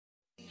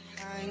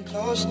So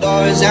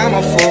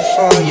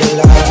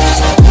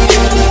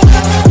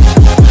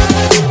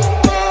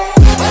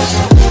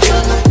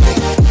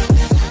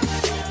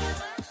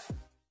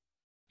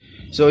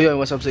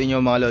yun, what's up sa inyo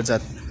mga lods,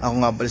 at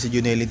ako nga pala si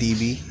Junelli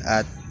TV.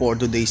 At for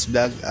today's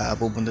vlog,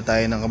 pupunta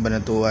tayo ng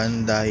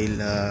Cabanatuan dahil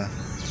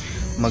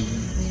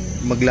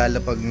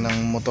maglalapag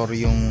ng motor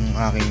yung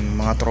aking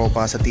mga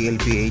tropa sa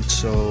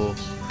TLPH. So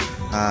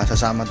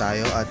sasama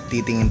tayo at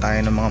titingin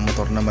tayo ng mga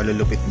motor na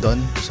malulupit doon.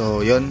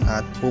 So yun,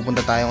 at pupunta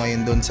tayo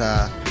ngayon doon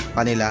sa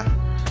kanila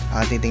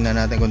at titingnan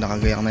natin kung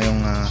nakagayak na yung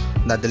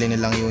dadalhin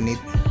nilang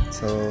unit.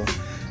 So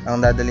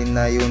ang dadalhin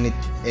na unit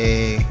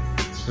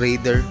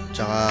Raider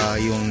tsaka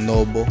yung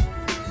Novo.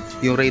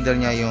 Yung Raider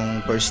niya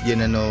yung first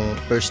gen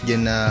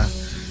na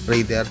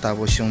Raider,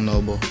 tapos yung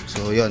Novo.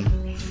 So yun,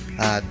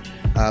 at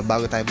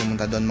bago tayo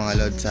pumunta doon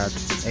mga lods, at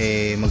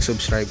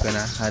mag-subscribe ka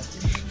na at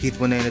hit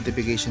mo na yung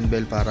notification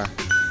bell para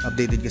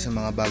updated ka sa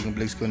mga bagong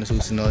vlogs ko na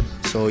susunod.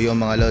 So yun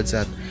mga lods,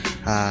 at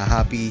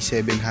happy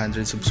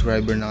 700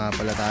 subscriber na nga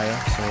pala tayo.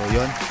 So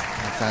yun,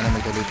 at sana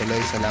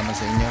magtuloy-tuloy. Salamat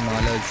sa inyo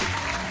mga lods.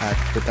 At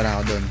punta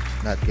na ako doon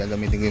at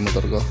gagamitin ko yung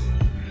motor ko.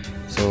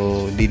 So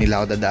di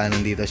nila ako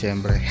dadaanan dito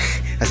syempre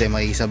kasi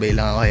makikisabay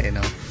lang ako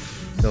no?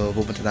 So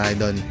pupunta tayo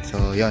doon.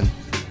 So yun,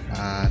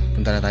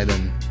 punta na tayo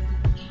doon.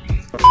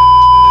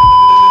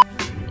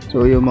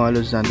 So yung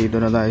mga lods, nandito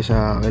na tayo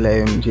sa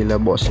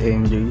sila Boss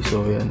MJ.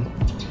 So yan,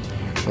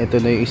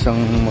 ito na yung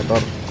isang motor,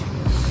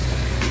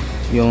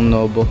 yung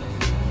Novo.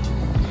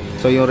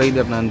 So yung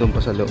Raider nandun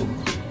pa sa loob.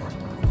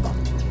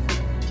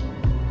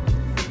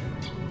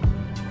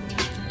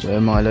 So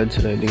yung mga lods,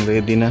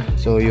 ready na.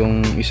 So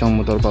yung isang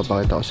motor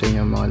papakita ko sa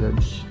inyo mga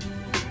lods.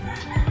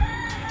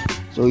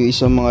 So yung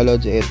isang mga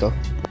lods, ito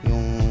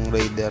yung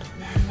Raider,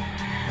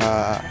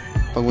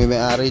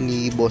 pagmimay-ari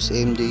ni Boss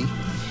MJ.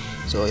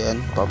 So ayan,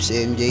 Pops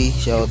MJ,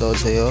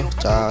 shoutout sa iyo,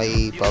 tsaka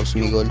kay Pops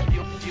Migol.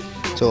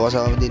 So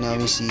kasama din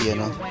namin si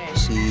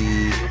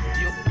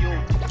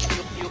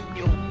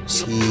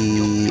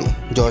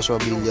Joshua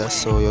Villas.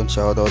 So yun,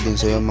 shoutout din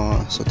sa iyo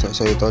mga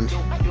sa iyo tol.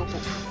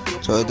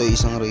 So ito yung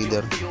isang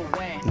Raider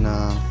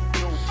na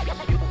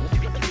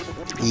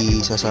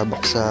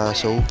isasabak sa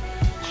show.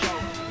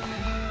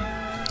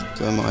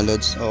 So mga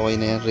lods, okay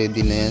na yan,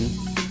 ready na yan.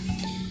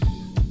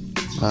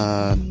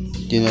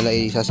 Yun na lang,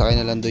 isasakay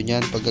na lang doon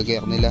yan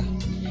pagkagayak nila.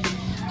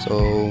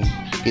 So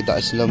kita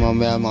sila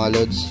mamaya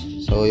mga lods.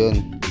 So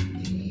yun,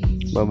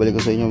 babalik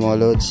ko sa inyo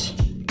mga lods.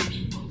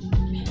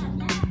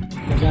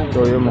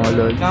 So yun mga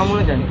lods,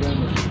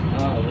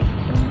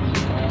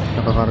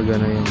 nakakarga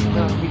na yung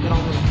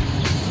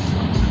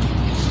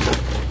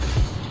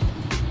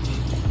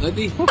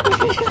Adi.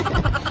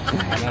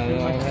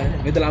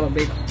 May dala ba,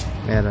 babe?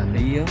 Meron.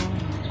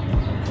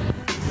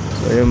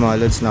 So yung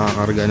mga lods,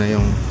 nakakarga na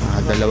yung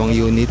dalawang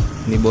unit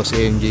ni Boss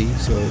MJ.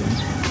 So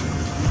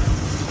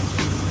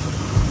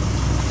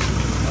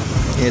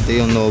ito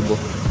yung Novo.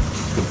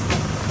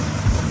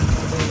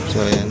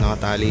 So ayan,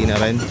 nakatali na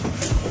rin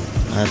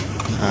at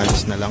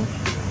alis na lang.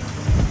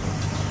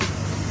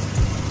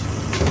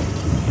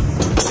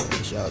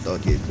 Shoutout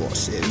kay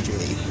Boss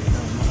MJ.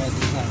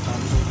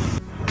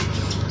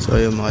 So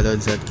yung mga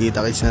lods, at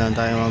kita-kits na lang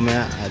tayo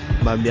mamaya at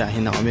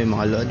babiyahin na kami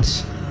mga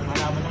lods.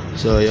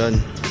 So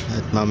yun,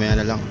 at mamaya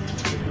na lang.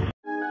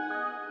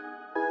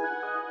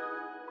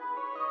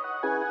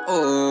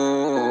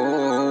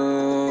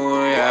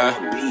 Oh yeah,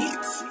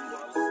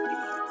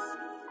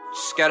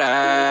 skada,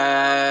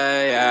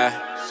 yeah.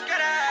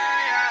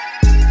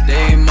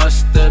 They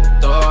must have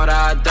thought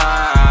I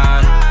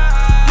died.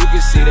 You can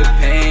see the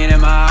pain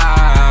in my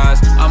eyes.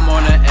 I'm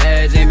on the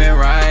edge, aiming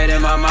right in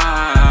my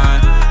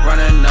mind.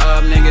 Running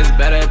up, niggas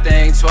better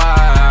think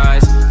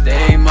twice.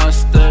 They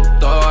must have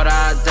thought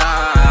I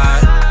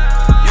died.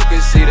 You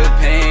can see the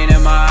pain in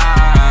my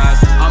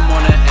eyes. I'm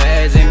on the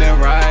edge, aiming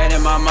right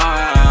in my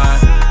mind.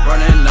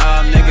 Running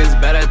up, niggas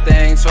better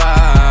think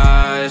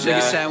twice.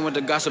 Niggas chatting what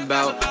the gossip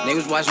about.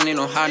 Niggas watching, ain't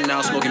no hot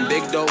now. Smoking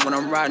big dope when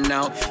I'm riding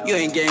out. You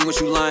ain't getting what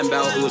you lying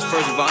about. It was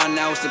first Vine,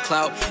 now it's the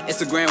clout.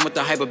 Instagram with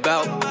the hype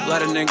about.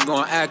 Let a nigga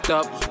gon' act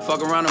up.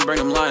 Fuck around and bring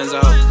them lions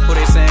out. Who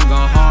they saying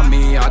gon' harm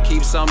me? I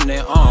keep something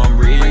they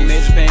read. Bring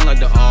major pain like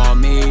the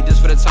army.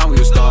 Just for the time we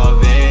were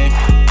starving.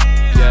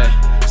 Yeah,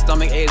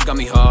 stomach aches got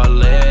me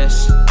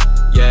heartless.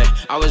 Yeah,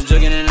 I was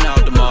jugging in and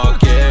out the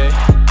market.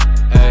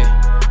 Hey,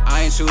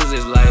 I ain't choose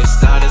this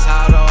lifestyle. That's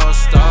how it all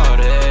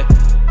started.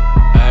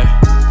 Hey,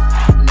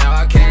 now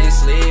I can't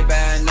sleep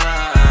at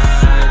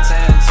night.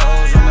 10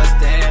 toes, I'ma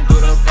stand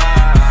through the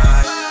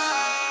fight.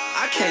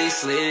 I can't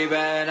sleep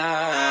at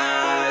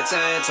night.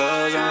 10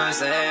 toes, I'ma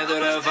stand through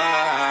the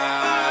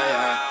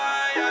fire.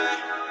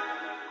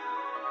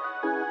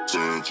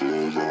 10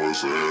 toes, I'ma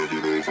stand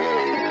through the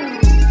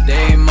fire.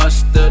 They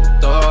must have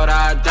thought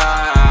I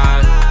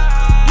died.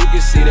 You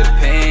can see the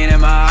pain in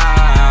my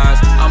eyes.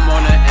 I'm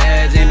on the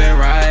edge, aiming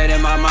right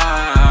in my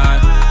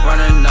mind.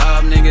 Running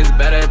up, niggas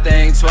better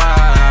think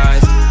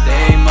twice.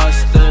 They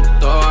must have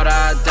thought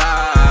I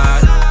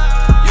died.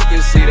 You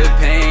can see the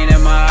pain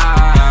in my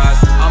eyes.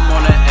 I'm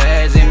on the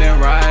edge, aiming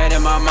right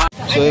in my mind.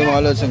 So yung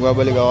mga lods,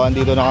 nagbabalik ako.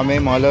 Andito na kami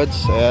mga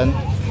lods. Ayan.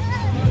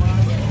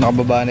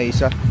 Nakababa na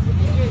isa.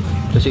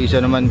 Kasi isa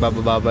naman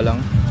bababa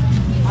lang.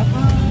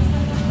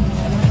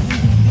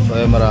 So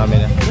ayun, marami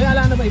na. May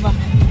ala na ba iba?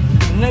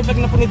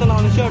 Naipag na punito na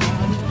ako ng short.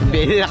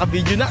 Hindi,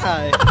 naka-video na ka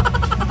eh.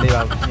 Hindi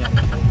ba? Yan.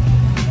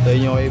 So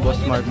yun yung kay Boss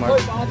Mark. So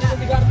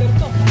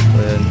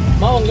yun.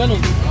 Bawang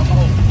ganun.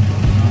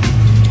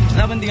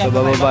 So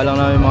bababa lang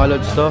namin mga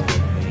lods to.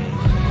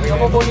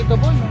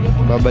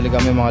 Babalik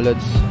kami mga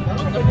lods.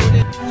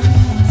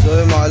 So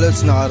yung mga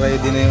lods,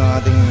 naka-ready na yung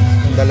ating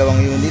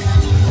dalawang unit.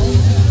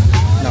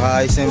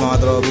 Naka-ayos na yung mga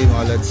trophy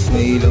mga lods.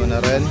 May ilaw na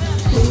rin.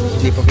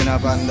 Hindi pa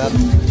pinapaandar.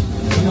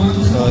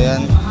 So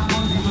yan.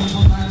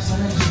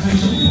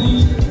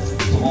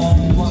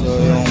 So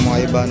yung mga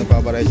iba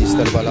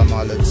nagpaparegister pala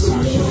mga lods.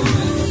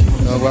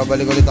 So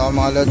babalik ulit ako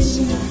mga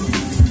lods.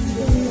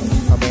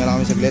 Papahinga lang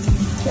kami saglit.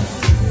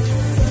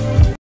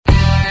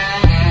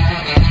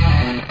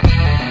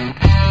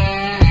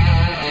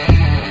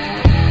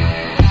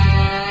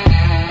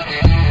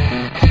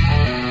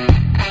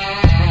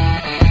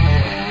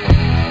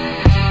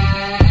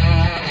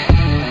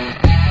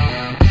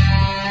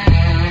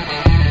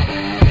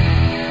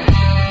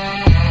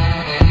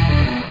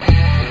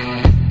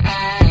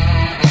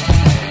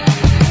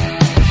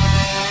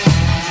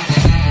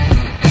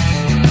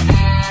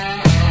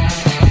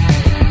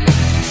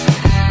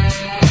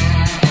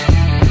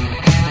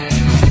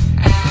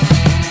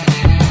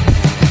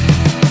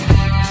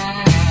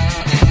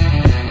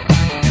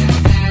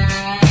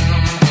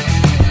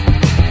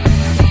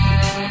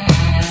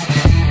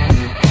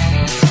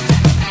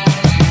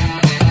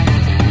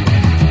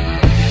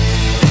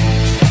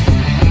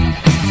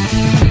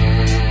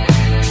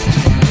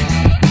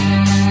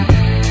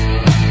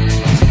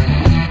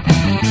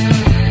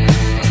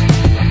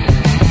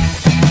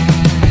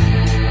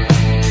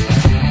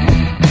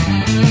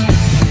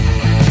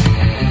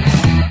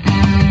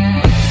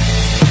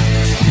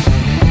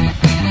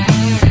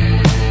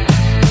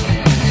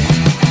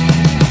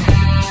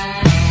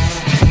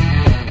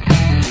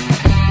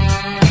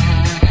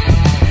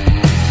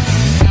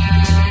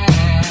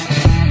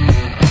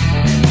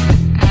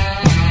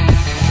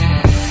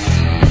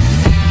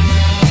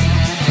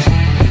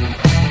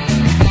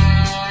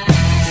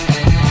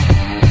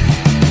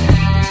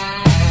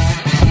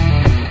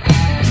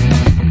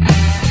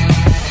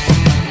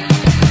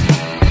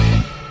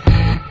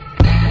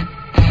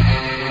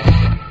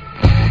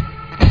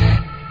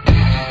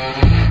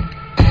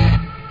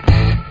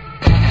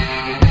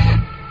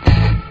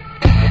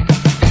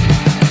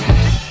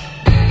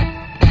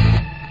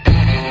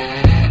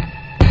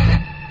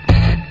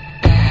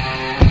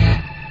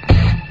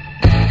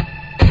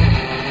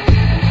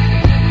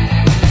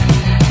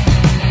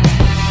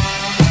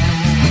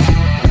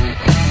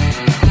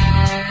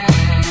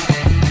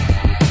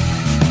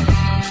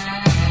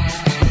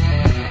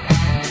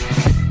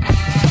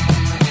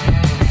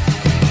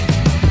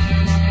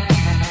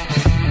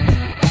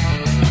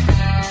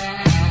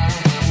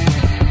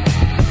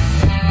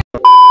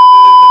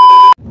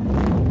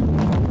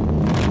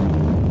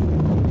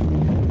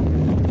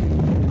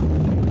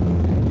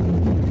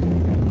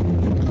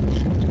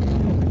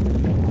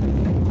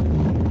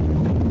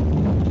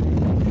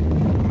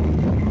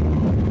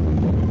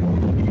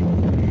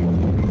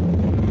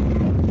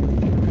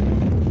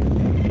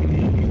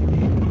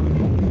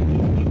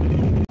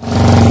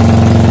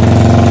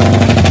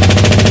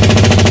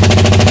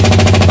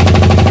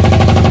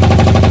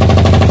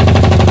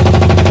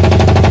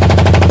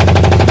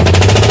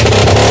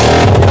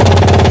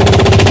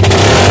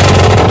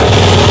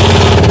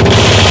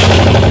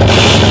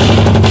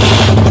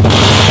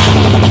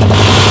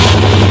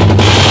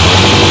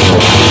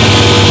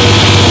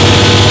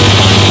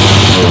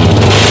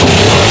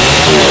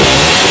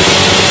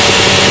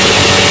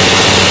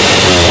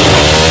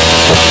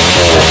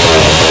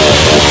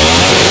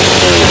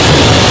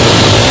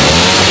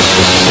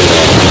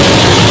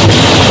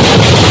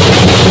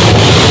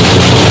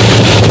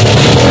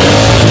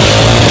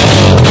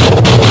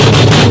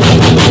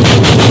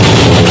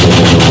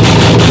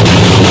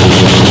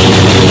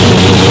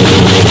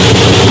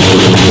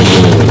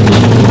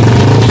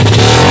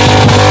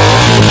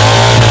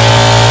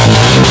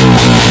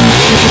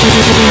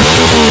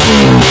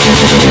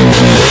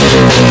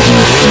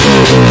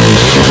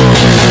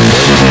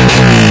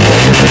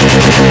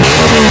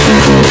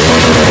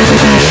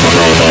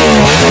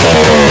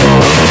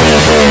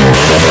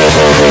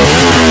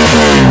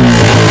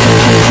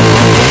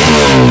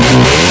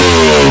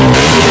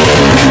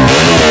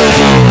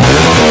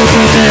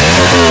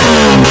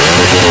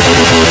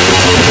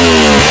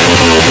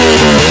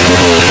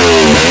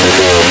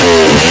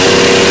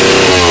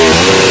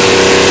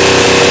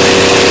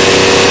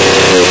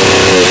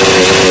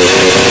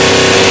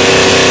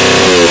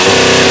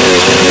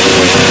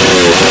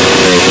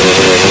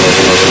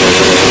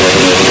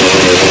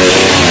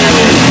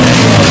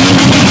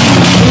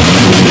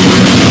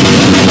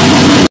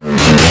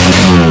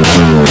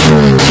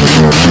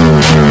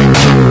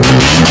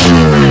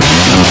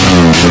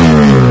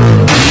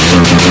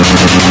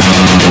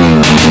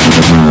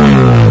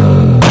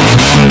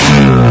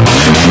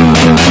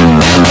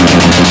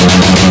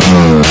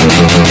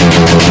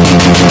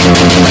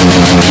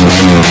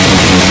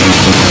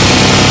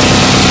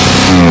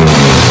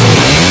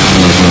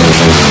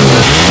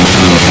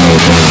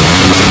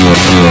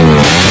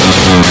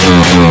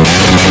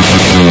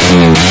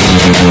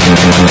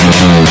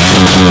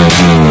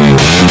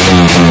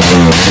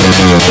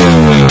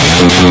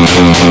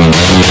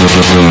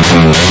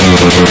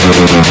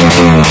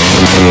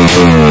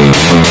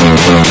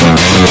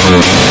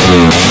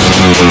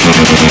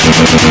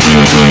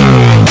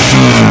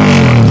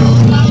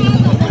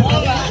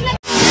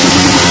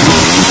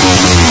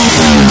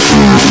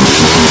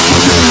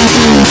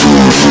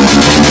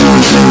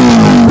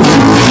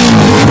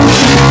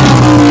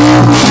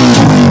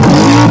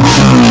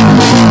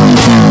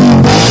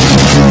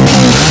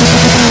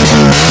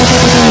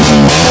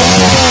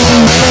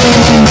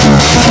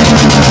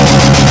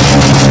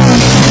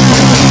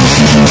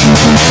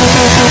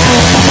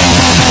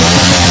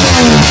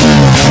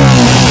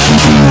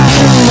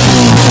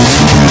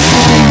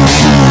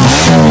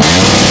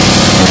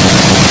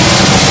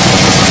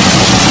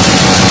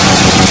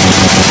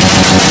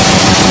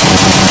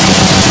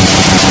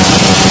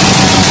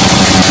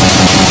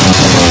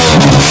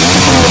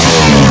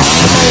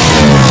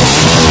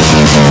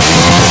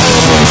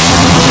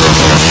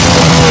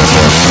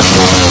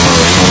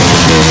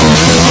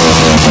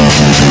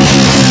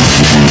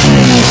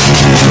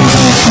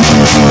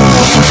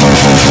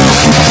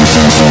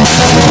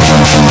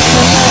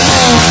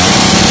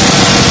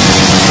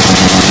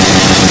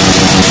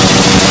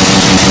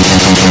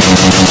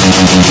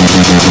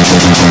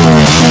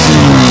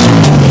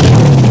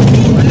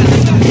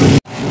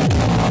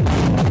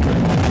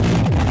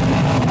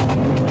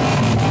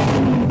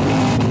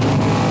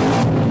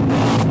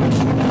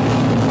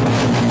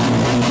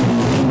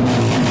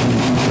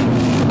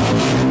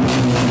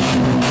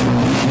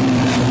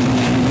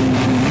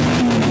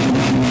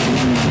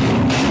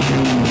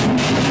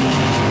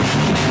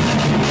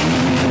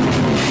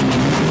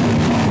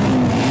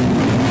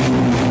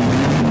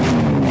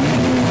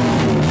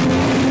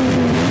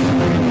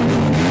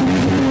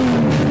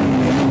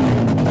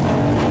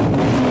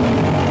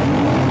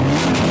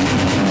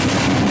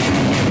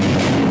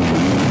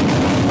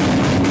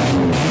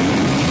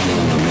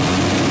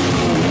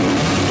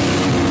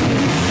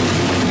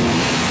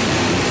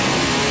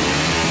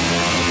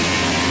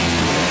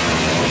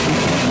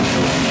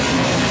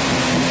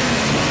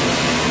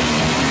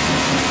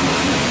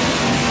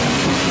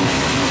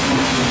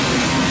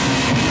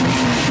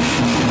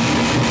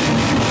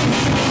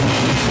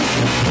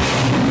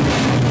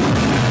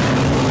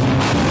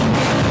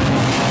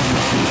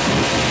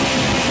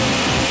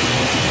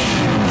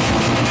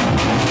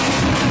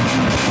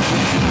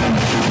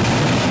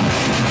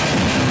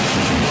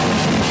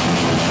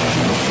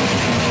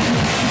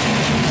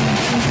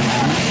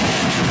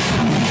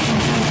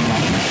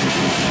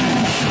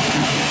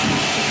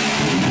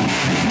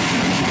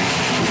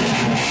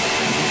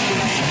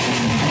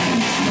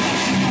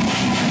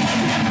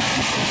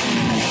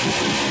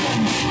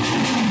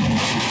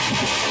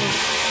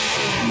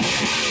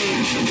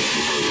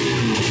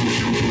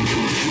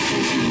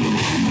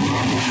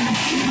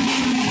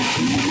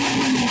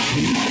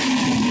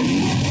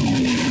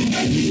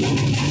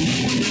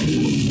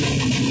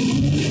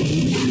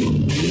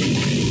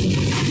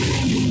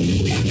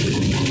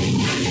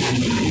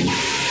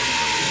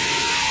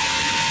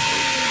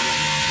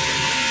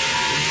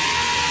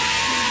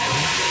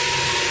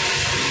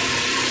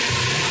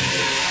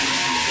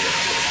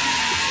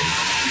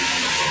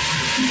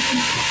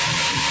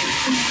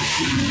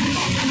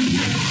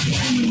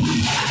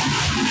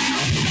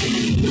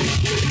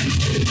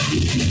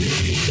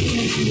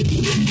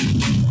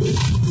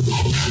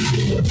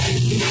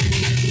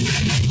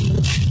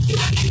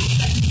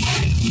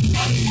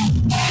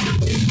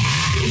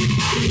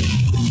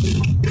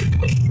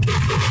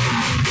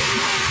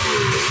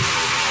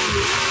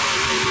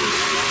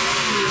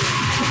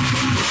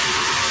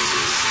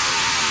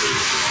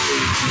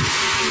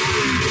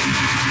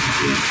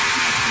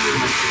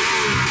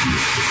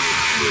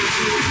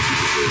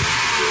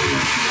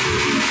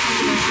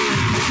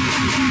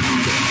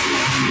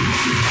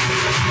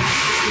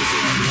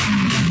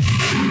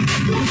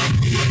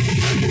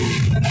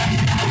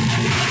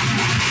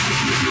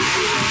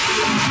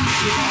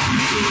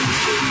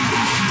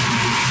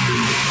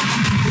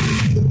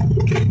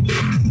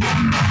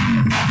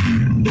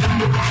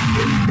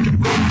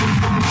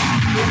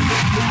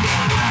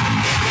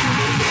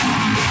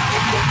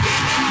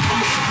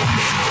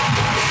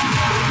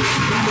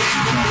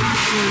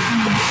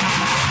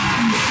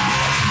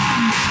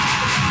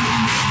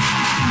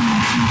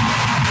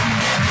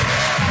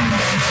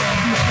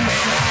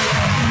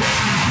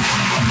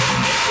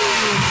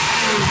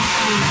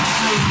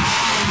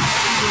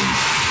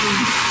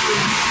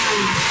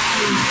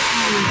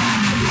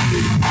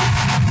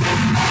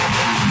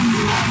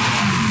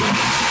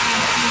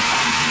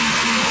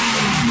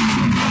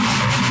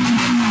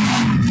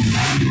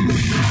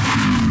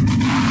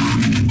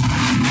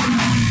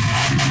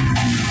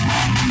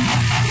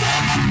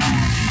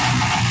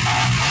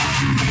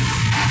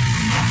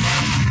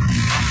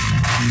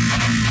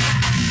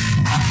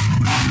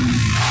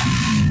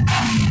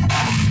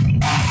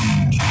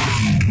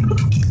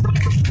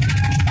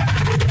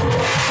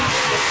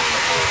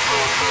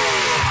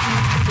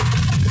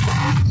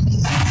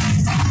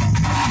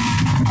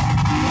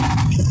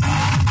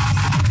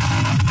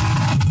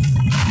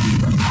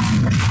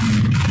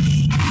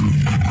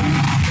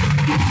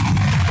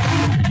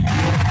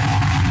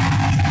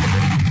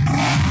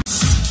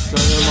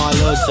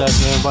 at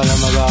ngayon pala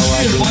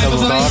mag-award din sa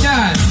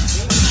motor.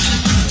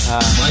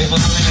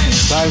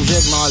 Drive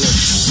check mga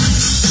lods.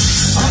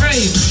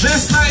 Okay,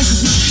 best tie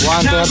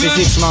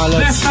 126 mga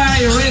lods. Best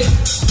tie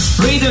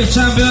Raider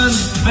champion,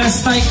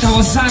 best tie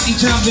Kawasaki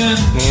champion.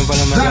 Ngayon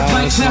pala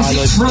mag-award mga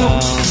lods sa motor.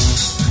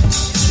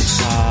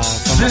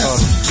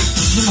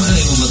 Ano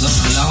magaling mo ba ito?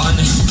 Alam ko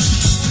ano.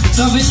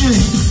 Sabi niyo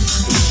eh.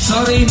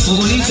 Sorry,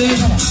 uulitin.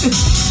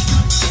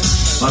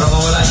 Para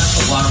mawala.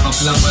 Warm up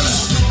lang pala.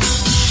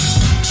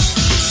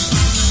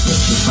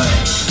 55.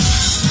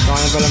 So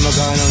ngayon pala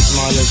mag-announce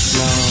mga lods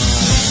ng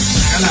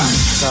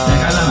sa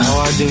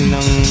awarding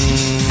ng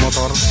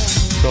motor.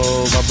 So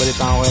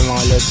babalitaan ko yung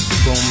mga lods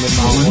kung may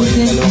makakuha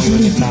yung dalawang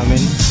unit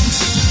namin.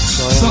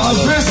 So our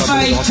first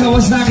fight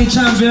Kawasaki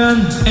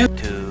champion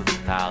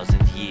 2,000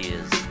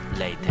 years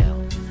later.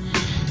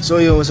 So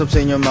yo, what's up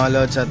sa inyo mga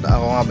lods, at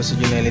ako nga pa si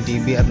Junelli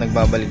TV at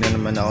nagbabalik na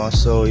naman ako.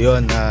 So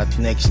yun, at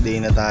next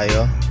day na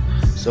tayo.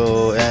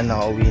 So ayan,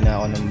 nakauwi na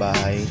ako ng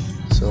bahay.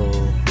 So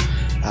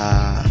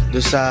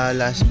doon sa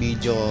last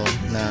video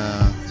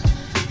na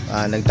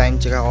nag-time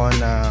check ako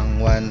ng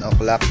 1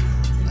 o'clock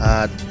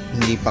at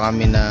hindi pa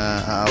kami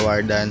na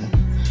awardan.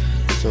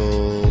 So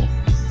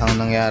ang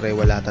nangyari,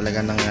 wala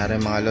talaga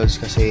nangyari mga lods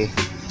kasi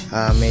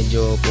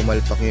medyo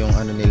pumalpak yung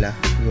ano nila,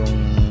 yung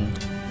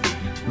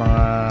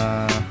mga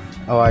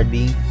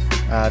awarding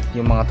at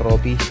yung mga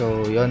trophy.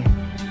 So yun,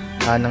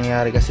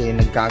 nangyari kasi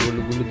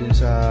nagkagulo-gulo dun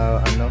sa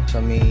ano, sa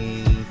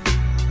may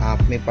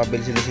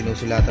papel sila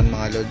sinusulatan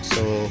mga lods.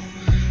 So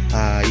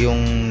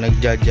yung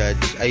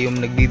nagja-judge ay yung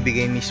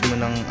nagbibigay mismo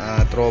ng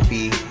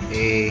trophy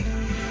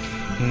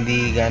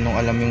hindi ganong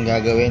alam yung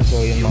gagawin.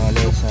 So yung mga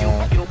lods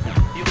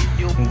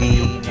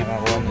hindi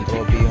nakakuha ng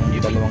trophy yung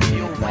dalawang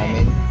unit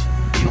namin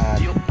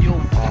at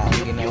ang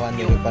ginawa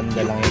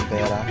nilipanda lang yung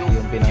pera,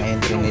 yung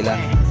pinang-entry nila.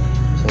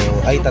 So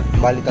ay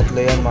bali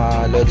tatlo yan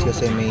mga lods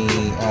kasi may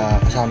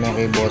kasama yung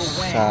kay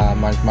boss sa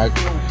Mark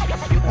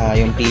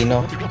yung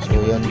Pino.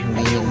 So yun,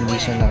 hindi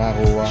siya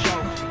nakakuha.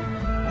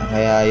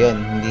 Kaya yun,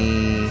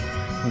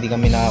 hindi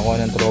kami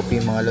nakakuha ng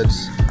trophy mga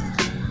lods.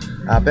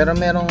 Pero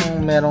meron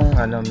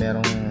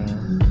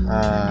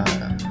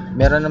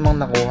namang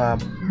nakuha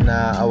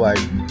na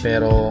award,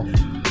 pero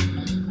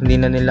hindi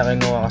na nila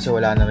kinuha kasi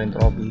wala na rin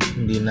trophy.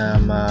 Hindi na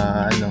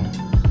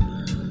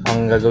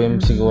ang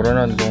gagawin siguro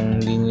nun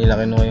kung hindi nila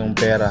kinuha yung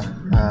pera,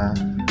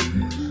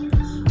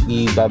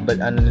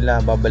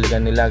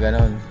 babalikan nila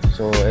ganon.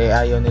 So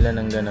ayaw nila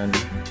ng ganon.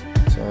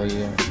 So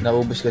yun,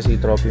 naubos kasi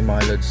trophy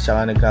mga lods,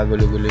 tsaka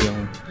nagkagulo-gulo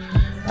yung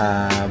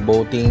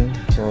voting.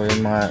 So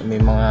yung may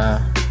mga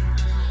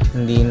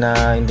hindi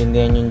na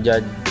intindihan yung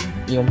judge,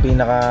 yung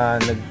pinaka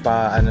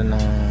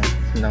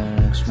ng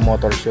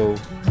Motorshow.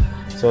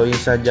 So yung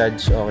sa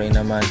judge okay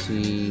naman,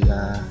 si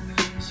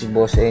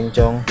Boss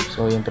Enchong,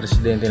 so yung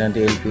presidente ng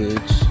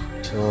TLPH.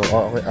 So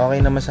okay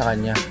naman sa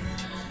kanya.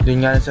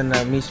 Doon nga sa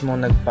mismo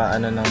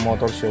nagpa ng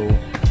Motorshow,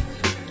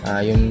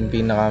 yung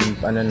pinaka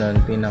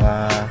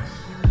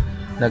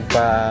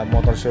nagpa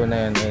Motorshow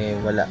na yun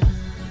wala,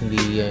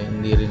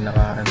 hindi rin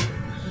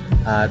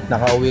at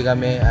nakauwi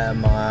kami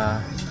mga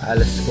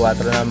alas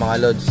 4 na mga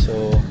lods.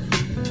 So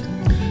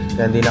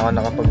hindi na ako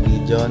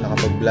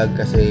nakapag-vlog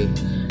kasi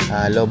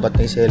lobat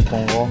na yung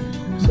cellphone ko.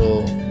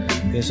 So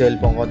yung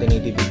cellphone ko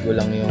tinitipid ko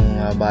lang yung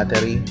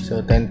battery.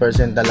 So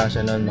 10% na lang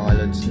siya noon mga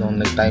lods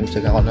nung nag-time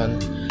check ako noon.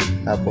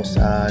 Tapos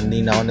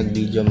hindi na ako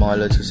nag-video mga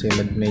lods kasi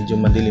medyo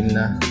madilim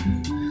na.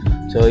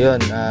 So yun,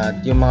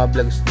 at yung mga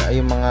vlogs,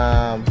 yung mga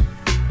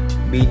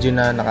video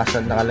na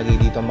nakalagay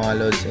dito mga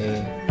lods,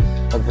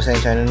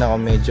 pagpasensya na ako,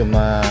 medyo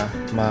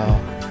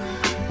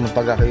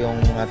mapagak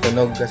yung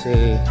tunog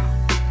kasi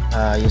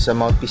yung sa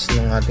mouthpiece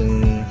ng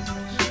ating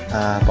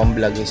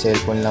pang-vlog yung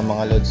cellphone lang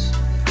mga lods.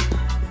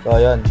 So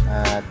yun,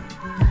 at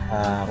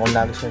kung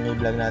nagustuhan nyo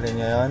yung vlog natin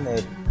ngayon,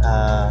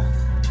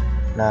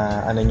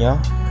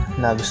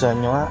 nagustuhan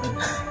nyo nga.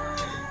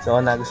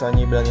 So kung nagustuhan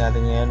nyo yung vlog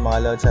natin ngayon mga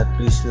lods, at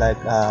please like,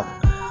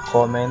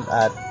 comment,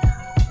 at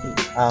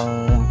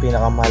ang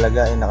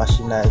pinakamahalaga ay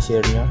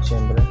na-share nyo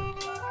syempre,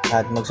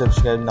 at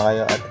mag-subscribe na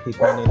kayo at hit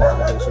nyo yung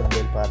notification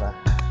bell para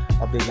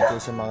updated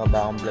kayo sa mga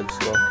bagong vlogs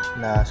ko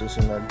na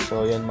susunod.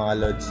 So yun mga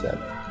lods, at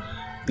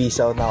peace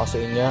out na ako sa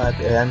inyo. At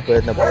ayan,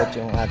 puwet na puwet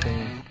yung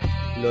ating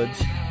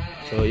lods.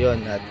 So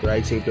yun, at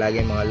ride safe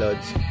lagi mga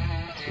lods.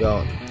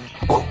 Yun.